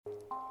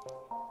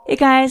Hey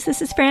guys,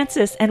 this is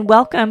Frances, and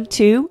welcome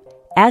to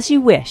As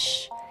You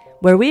Wish,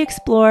 where we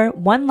explore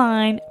one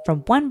line from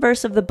one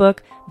verse of the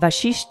book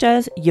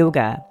Vasishta's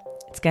Yoga.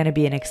 It's going to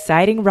be an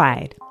exciting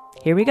ride.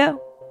 Here we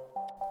go.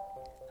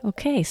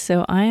 Okay,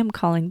 so I am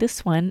calling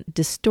this one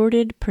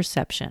Distorted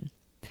Perception.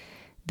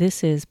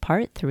 This is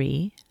part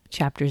 3,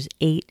 chapters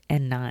 8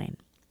 and 9.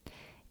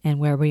 And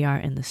where we are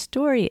in the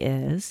story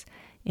is,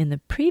 in the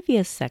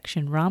previous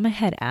section, Rama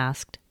had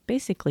asked,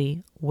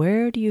 basically,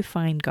 where do you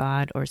find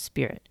God or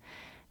Spirit?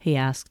 He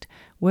asked,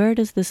 where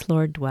does this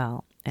Lord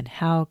dwell, and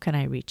how can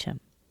I reach him?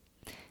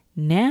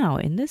 Now,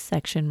 in this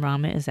section,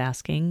 Rama is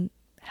asking,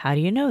 how do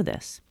you know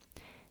this?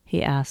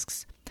 He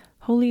asks,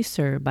 Holy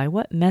Sir, by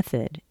what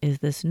method is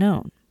this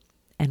known?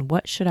 And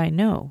what should I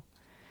know,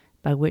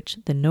 by which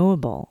the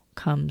knowable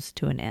comes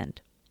to an end?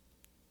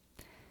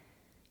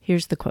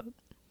 Here's the quote.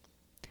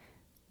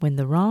 When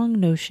the wrong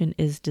notion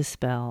is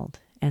dispelled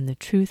and the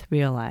truth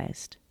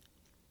realized,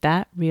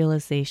 that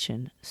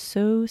realization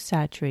so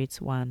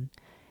saturates one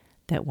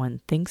that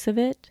one thinks of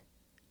it,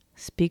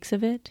 speaks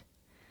of it,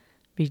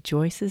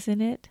 rejoices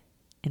in it,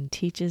 and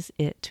teaches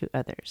it to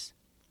others.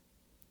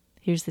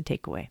 Here's the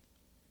takeaway.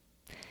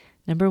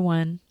 Number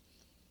 1,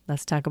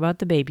 let's talk about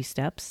the baby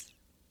steps.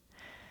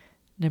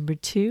 Number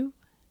 2,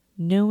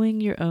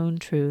 knowing your own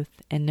truth.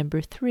 And number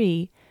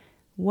 3,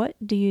 what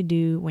do you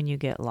do when you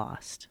get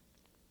lost?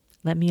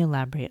 Let me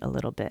elaborate a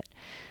little bit.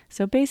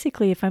 So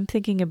basically, if I'm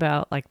thinking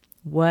about like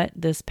what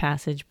this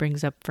passage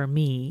brings up for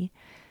me,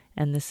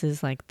 and this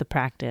is like the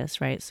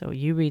practice, right? So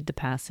you read the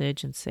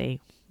passage and say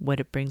what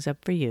it brings up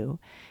for you.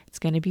 It's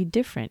going to be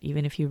different,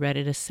 even if you read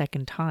it a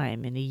second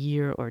time in a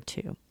year or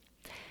two.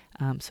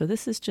 So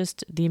this is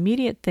just the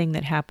immediate thing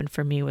that happened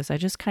for me was I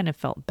just kind of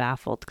felt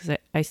baffled because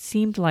I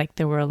seemed like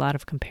there were a lot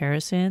of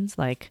comparisons,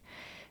 like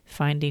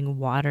finding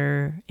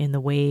water in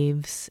the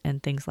waves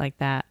and things like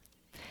that.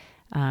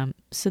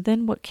 So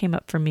then what came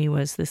up for me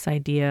was this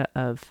idea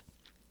of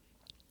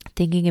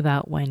thinking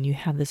about when you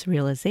have this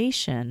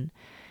realization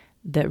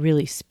that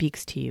really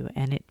speaks to you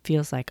and it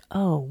feels like,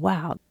 oh,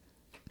 wow.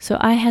 So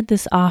I had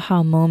this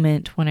aha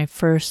moment when I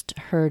first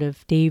heard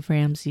of Dave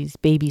Ramsey's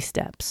baby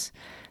steps.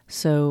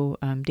 So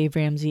Dave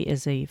Ramsey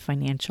is a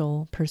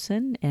financial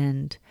person,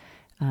 and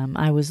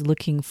I was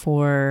looking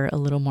for a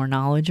little more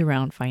knowledge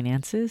around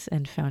finances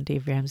and found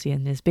Dave Ramsey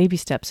and his baby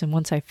steps. And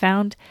once I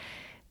found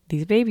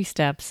these baby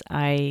steps,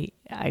 I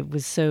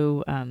was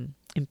so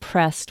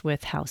impressed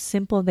with how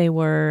simple they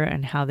were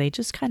and how they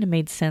just kind of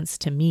made sense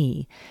to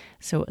me.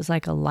 So it was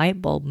like a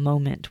light bulb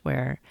moment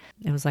where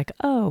it was like,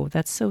 oh,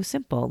 that's so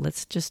simple.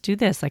 Let's just do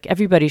this. Like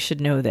everybody should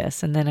know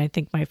this. And then I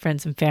think my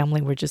friends and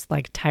family were just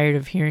like tired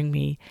of hearing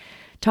me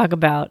talk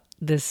about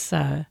this,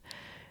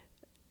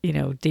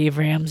 Dave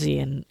Ramsey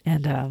and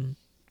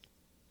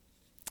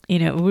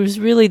it was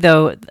really,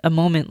 though, a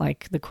moment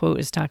like the quote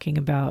is talking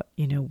about,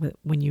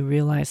 when you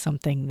realize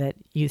something that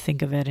you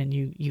think of it and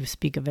you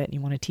speak of it and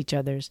you want to teach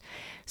others.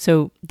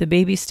 So the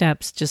baby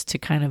steps, just to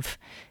kind of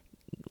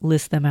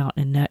list them out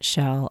in a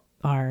nutshell,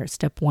 are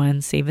step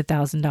 1, save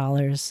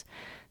 $1,000.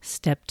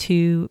 Step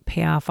 2,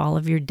 pay off all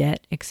of your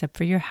debt except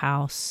for your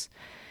house.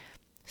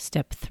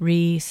 Step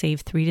 3, save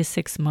 3 to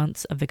 6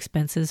 months of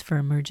expenses for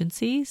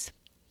emergencies.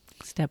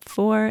 Step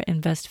 4,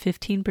 invest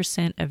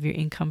 15% of your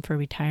income for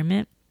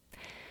retirement.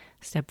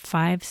 Step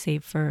 5,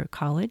 save for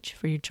college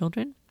for your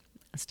children.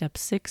 Step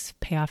 6,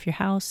 pay off your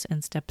house.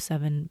 And step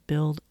 7,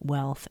 build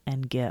wealth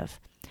and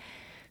give.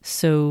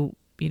 So,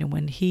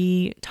 when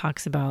he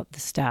talks about the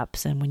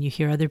steps and when you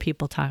hear other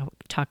people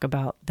talk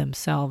about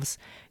themselves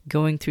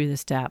going through the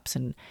steps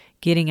and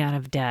getting out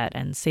of debt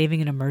and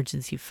saving an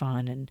emergency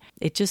fund, and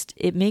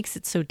it makes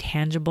it so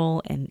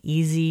tangible and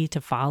easy to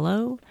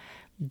follow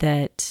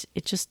that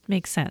it just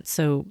makes sense.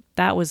 So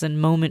that was a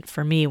moment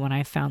for me when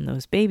I found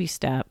those baby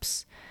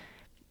steps.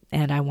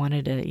 And I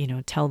wanted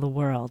to, tell the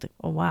world,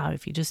 oh, wow,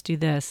 if you just do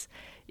this,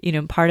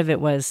 part of it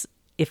was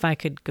if I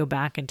could go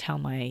back and tell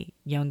my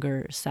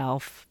younger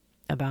self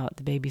about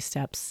the baby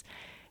steps,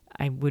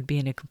 I would be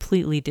in a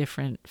completely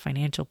different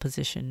financial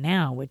position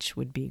now, which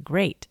would be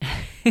great.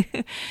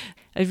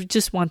 I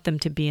just want them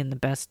to be in the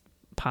best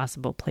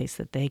possible place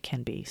that they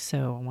can be.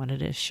 So I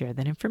wanted to share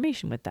that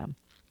information with them.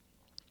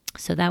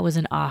 So that was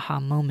an aha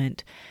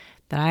moment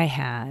that I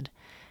had,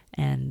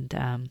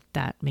 and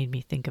that made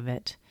me think of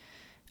it.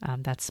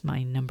 That's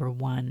my number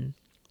 1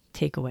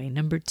 takeaway.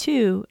 Number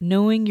 2,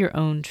 knowing your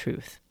own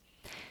truth.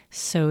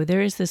 So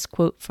there is this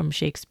quote from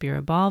Shakespeare,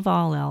 above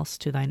all else,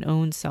 to thine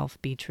own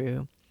self be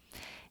true.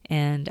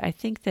 And I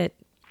think that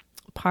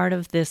part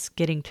of this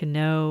getting to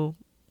know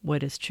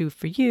what is true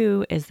for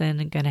you is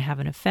then going to have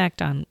an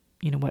effect on,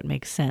 what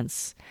makes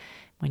sense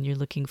when you're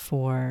looking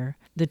for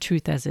the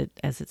truth as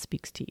it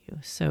speaks to you.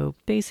 So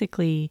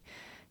basically,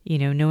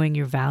 knowing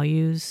your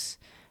values,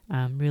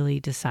 really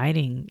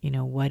deciding,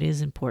 what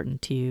is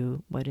important to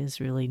you, what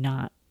is really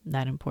not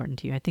that important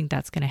to you. I think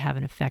that's going to have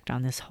an effect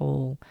on this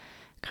whole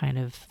kind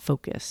of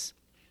focus.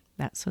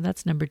 So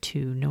that's number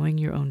 2, knowing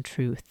your own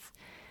truth.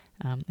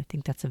 I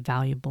think that's a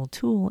valuable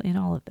tool in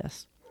all of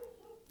this.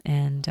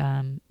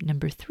 And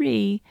number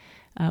 3,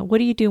 what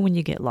do you do when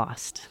you get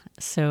lost?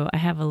 So I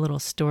have a little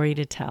story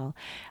to tell.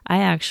 I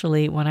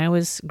actually, when I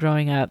was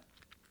growing up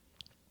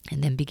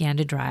and then began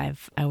to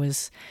drive, I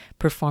was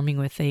performing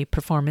with a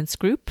performance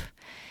group,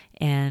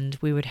 and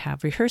we would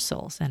have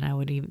rehearsals, and I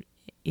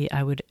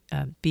would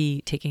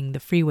be taking the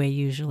freeway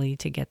usually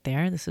to get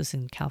there. This was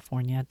in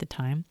California at the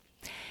time.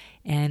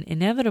 And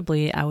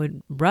inevitably, I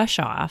would rush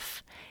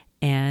off,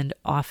 and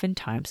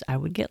oftentimes I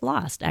would get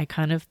lost. I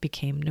kind of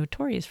became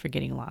notorious for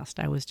getting lost.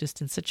 I was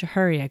just in such a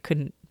hurry, I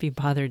couldn't be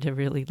bothered to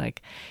really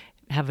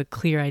have a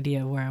clear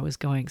idea where I was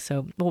going.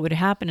 So what would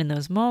happen in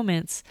those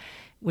moments,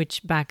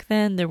 which back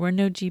then there were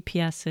no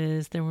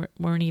GPSs, there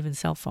weren't even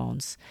cell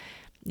phones.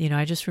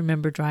 I just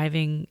remember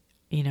driving,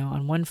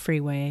 on one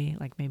freeway,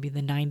 like maybe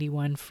the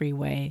 91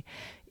 freeway,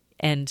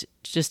 and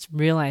just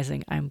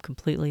realizing I'm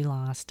completely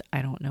lost.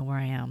 I don't know where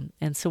I am.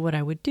 And so what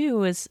I would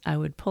do is I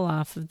would pull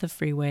off of the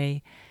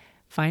freeway,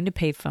 find a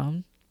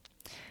payphone,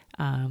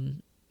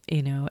 and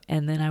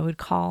then I would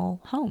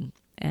call home,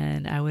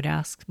 and I would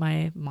ask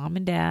my mom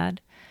and dad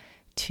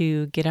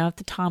to get out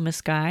the Thomas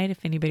Guide,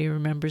 if anybody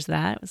remembers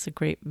that. It was a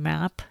great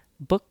map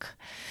book,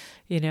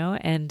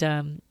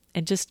 and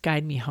just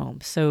guide me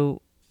home.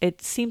 So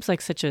it seems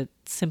like such a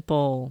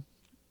simple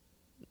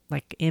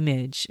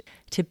image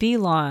to be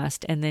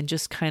lost and then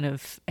just kind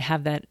of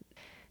have that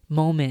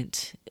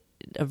moment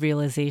of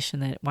realization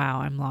that,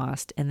 wow, I'm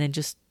lost, and then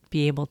just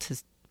be able to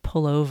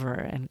pull over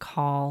and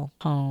call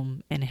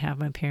home and have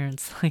my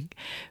parents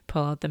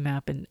pull out the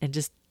map and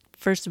just,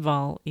 first of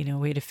all, we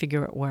had to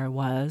figure out where I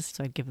was.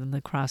 So I'd give them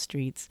the cross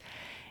streets,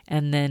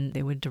 and then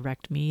they would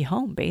direct me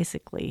home,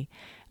 basically.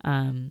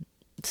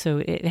 So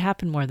it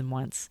happened more than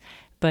once.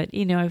 But,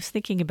 I was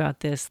thinking about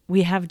this.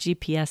 We have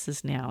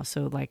GPSs now,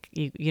 so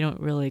you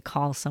don't really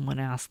call someone,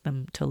 ask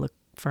them to look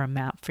for a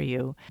map for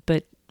you.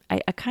 But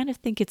I kind of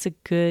think it's a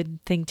good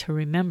thing to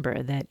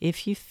remember that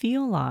if you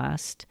feel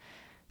lost,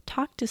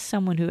 talk to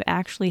someone who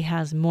actually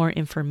has more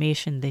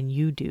information than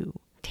you do,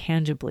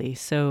 tangibly.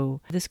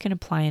 So this can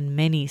apply in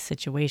many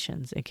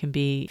situations. It can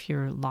be if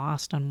you're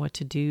lost on what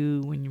to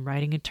do when you're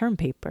writing a term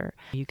paper,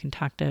 you can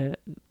talk to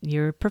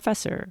your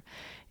professor.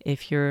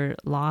 If you're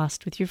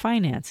lost with your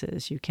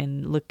finances, you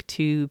can look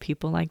to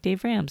people like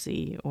Dave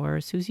Ramsey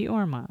or Susie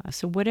Orma.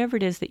 So whatever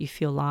it is that you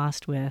feel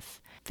lost with,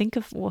 think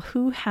of,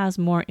 who has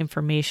more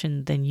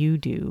information than you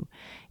do,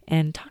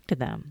 and talk to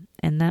them.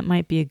 And that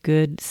might be a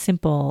good,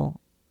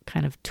 simple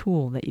kind of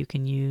tool that you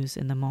can use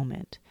in the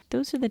moment.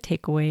 Those are the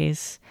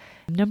takeaways.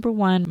 Number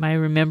 1, my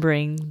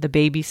remembering the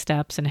baby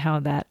steps and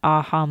how that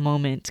aha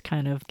moment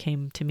kind of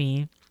came to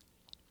me.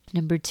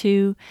 Number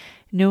 2,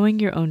 knowing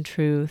your own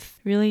truth.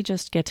 Really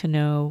just get to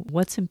know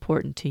what's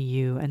important to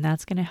you, and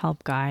that's going to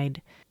help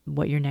guide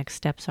what your next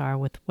steps are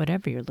with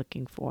whatever you're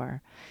looking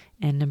for.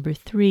 And number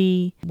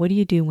 3, what do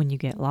you do when you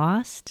get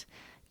lost?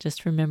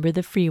 Just remember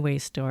the freeway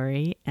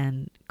story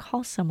and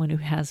call someone who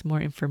has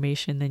more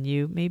information than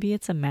you. Maybe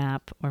it's a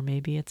map, or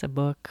maybe it's a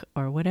book,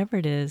 or whatever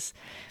it is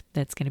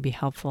that's going to be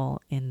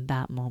helpful in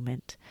that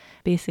moment.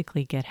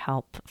 Basically, get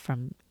help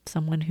from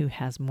someone who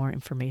has more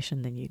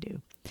information than you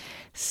do.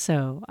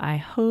 So I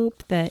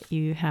hope that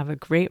you have a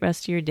great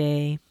rest of your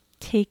day.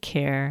 Take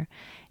care,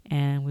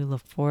 and we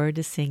look forward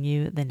to seeing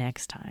you the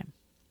next time.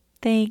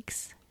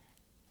 Thanks.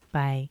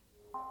 Bye.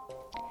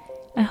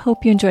 I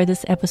hope you enjoyed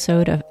this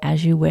episode of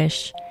As You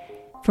Wish.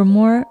 For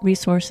more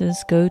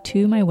resources, go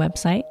to my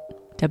website,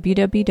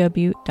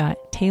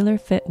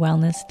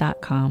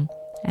 www.taylorfitwellness.com,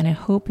 and I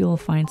hope you will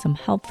find some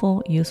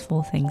helpful,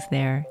 useful things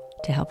there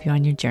to help you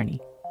on your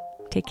journey.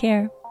 Take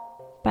care.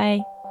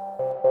 Bye.